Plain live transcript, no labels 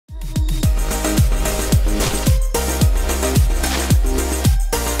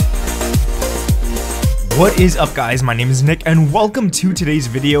What is up, guys? My name is Nick and welcome to today's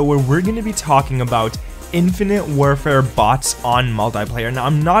video where we're going to be talking about Infinite Warfare bots on multiplayer. Now,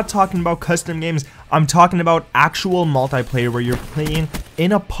 I'm not talking about custom games, I'm talking about actual multiplayer where you're playing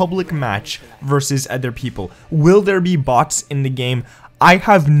in a public match versus other people. Will there be bots in the game? I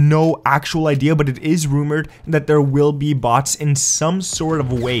have no actual idea, but it is rumored that there will be bots in some sort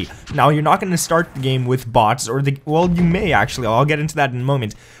of way. Now, you're not going to start the game with bots, well, you may actually, I'll get into that in a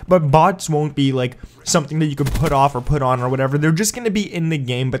moment, but bots won't be like something that you could put off or put on or whatever. They're just going to be in the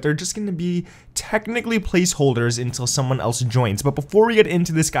game, but they're just going to be technically placeholders until someone else joins. But before we get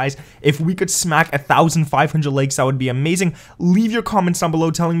into this, guys, if we could smack 1,500 likes, that would be amazing. Leave your comments down below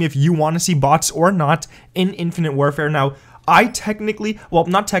telling me if you want to see bots or not in Infinite Warfare. Now, I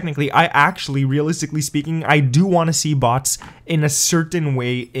actually, realistically speaking, I do want to see bots in a certain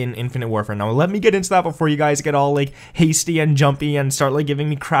way in Infinite Warfare. Now, let me get into that before you guys get all, like, hasty and jumpy and start, like, giving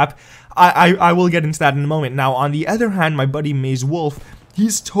me crap. I will get into that in a moment. Now, on the other hand, my buddy Maze Wolf,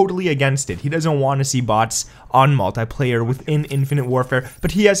 he's totally against it. He doesn't want to see bots on multiplayer within Infinite Warfare,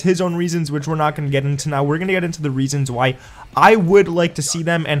 but he has his own reasons, which we're not going to get into now. We're going to get into the reasons why I would like to see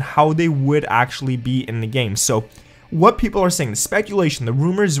them and how they would actually be in the game. So, what people are saying, the speculation, the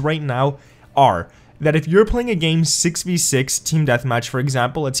rumors right now are that if you're playing a game 6v6 team deathmatch, for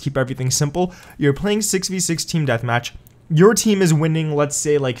example, let's keep everything simple, you're playing 6v6 team deathmatch, your team is winning, let's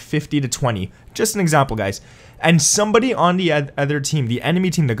say, like 50-20, just an example, guys, and somebody on the other team, the enemy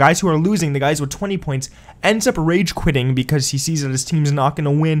team, the guys who are losing, the guys with 20 points, ends up rage quitting because he sees that his team's not going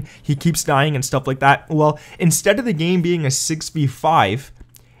to win, he keeps dying and stuff like that. Well, instead of the game being a 6v5,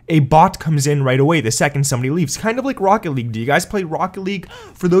 a bot comes in right away the second somebody leaves. Kind of like Rocket League. Do you guys play Rocket League?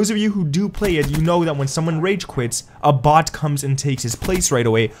 For those of you who do play it, you know that when someone rage quits, a bot comes and takes his place right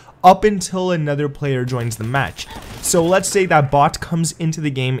away up until another player joins the match. So let's say that bot comes into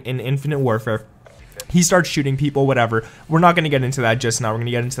the game in Infinite Warfare. He starts shooting people, whatever. We're not going to get into that just now. We're going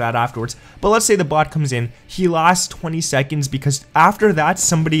to get into that afterwards. But let's say the bot comes in. He lasts 20 seconds because after that,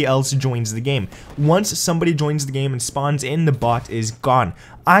 somebody else joins the game. Once somebody joins the game and spawns in, the bot is gone.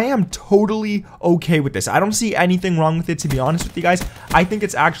 I am totally okay with this. I don't see anything wrong with it, to be honest with you guys. I think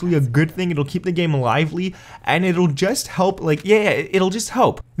it's actually a good thing. It'll keep the game lively, and it'll just help, like, it'll just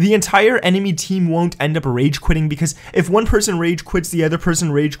help. The entire enemy team won't end up rage quitting, because if one person rage quits, the other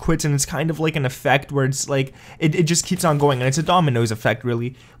person rage quits, and it's kind of like an effect where it's like, it just keeps on going, and it's a dominoes effect,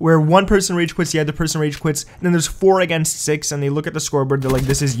 really, where one person rage quits, the other person rage quits, and then there's 4 against 6, and they look at the scoreboard, they're like,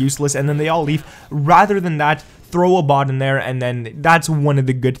 this is useless, and then they all leave. Rather than that, throw a bot in there, and then that's one of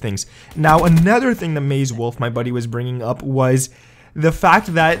the good things. Now, another thing that Maze Wolf, my buddy, was bringing up was the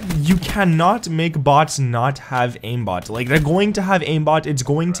fact that you cannot make bots not have aimbot. Like, they're going to have aimbot, it's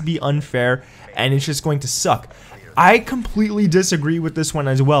going to be unfair, and it's just going to suck. I completely disagree with this one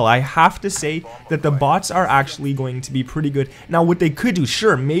as well. I have to say that the bots are actually going to be pretty good. Now, what they could do,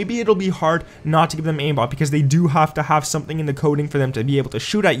 sure, maybe it'll be hard not to give them aimbot because they do have to have something in the coding for them to be able to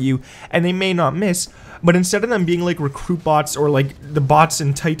shoot at you, and they may not miss. But instead of them being like recruit bots or like the bots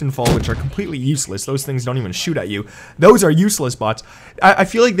in Titanfall, which are completely useless, those things don't even shoot at you, those are useless bots. I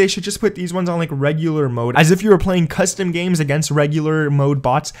feel like they should just put these ones on like regular mode, as if you were playing custom games against regular mode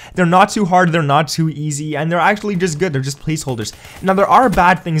bots. They're not too hard, they're not too easy, and they're actually just good. They're just placeholders. Now, there are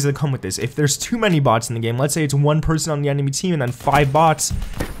bad things that come with this. If there's too many bots in the game, let's say it's one person on the enemy team and then 5 bots,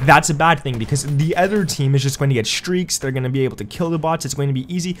 that's a bad thing because the other team is just going to get streaks. They're going to be able to kill the bots. It's going to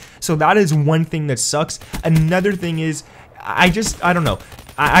be easy. So that is one thing that sucks. Another thing is, I don't know.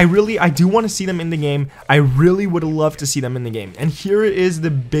 I do want to see them in the game. I really would love to see them in the game. And here is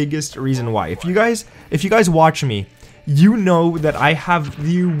the biggest reason why. If you guys watch me, you know that I have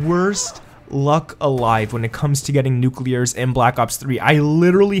the worst luck alive when it comes to getting nuclears in Black Ops 3. I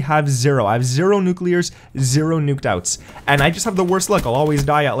literally have 0. I have 0 nuclears, 0 nuked outs. And I just have the worst luck. I'll always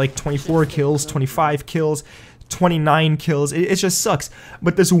die at like 24 kills, 25 kills, 29 kills. It just sucks.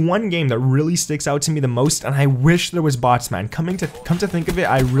 But this one game that really sticks out to me the most, and I wish there was bots, man. Come to think of it,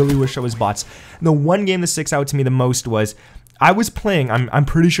 I really wish there was bots. The one game that sticks out to me the most was, I was playing, I'm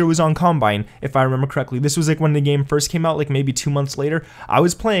pretty sure it was on Combine, if I remember correctly. This was like when the game first came out, like maybe 2 months later. I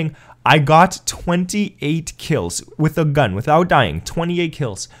was playing, I got 28 kills with a gun, without dying, 28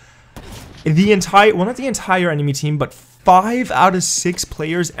 kills. The entire, well, not the entire enemy team, but 5 out of 6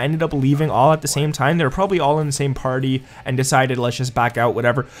 players ended up leaving all at the same time. They were probably all in the same party and decided, let's just back out,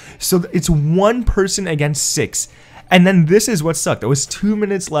 whatever. So it's 1 person against 6. And then this is what sucked. There was 2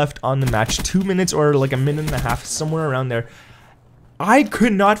 minutes left on the match, 2 minutes or like a minute and a half, somewhere around there. I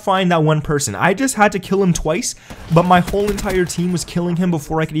could not find that one person. I just had to kill him twice, but my whole entire team was killing him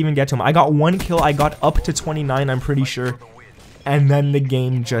before I could even get to him. I got 1 kill, I got up to 29, I'm pretty sure, and then the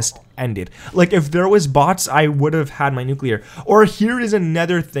game just ended. Like, if there was bots, I would have had my nuclear. Or here is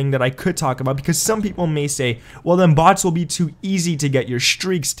another thing that I could talk about, because some people may say, well, then bots will be too easy to get your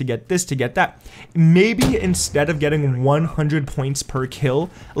streaks, to get this, to get that. Maybe instead of getting 100 points per kill,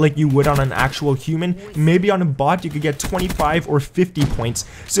 like you would on an actual human, maybe on a bot you could get 25 or 50 points.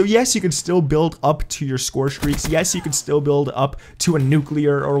 So yes, you could still build up to your score streaks. Yes, you could still build up to a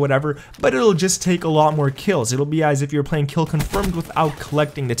nuclear or whatever, but it'll just take a lot more kills. It'll be as if you're playing kill confirmed without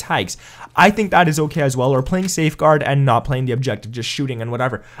collecting the tags. I think that is okay as well, or playing safeguard and not playing the objective, just shooting and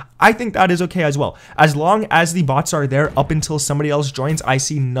whatever. I think that is okay as well. As long as the bots are there up until somebody else joins, I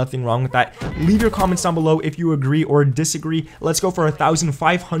see nothing wrong with that. Leave your comments down below if you agree or disagree. Let's go for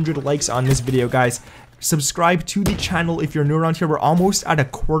 1,500 likes on this video, guys. Subscribe to the channel if you're new around here. We're almost at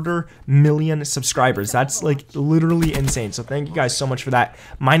 250,000 subscribers. That's like literally insane. So thank you guys so much for that.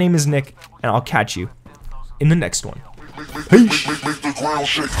 My name is Nick, and I'll catch you in the next one. Peace.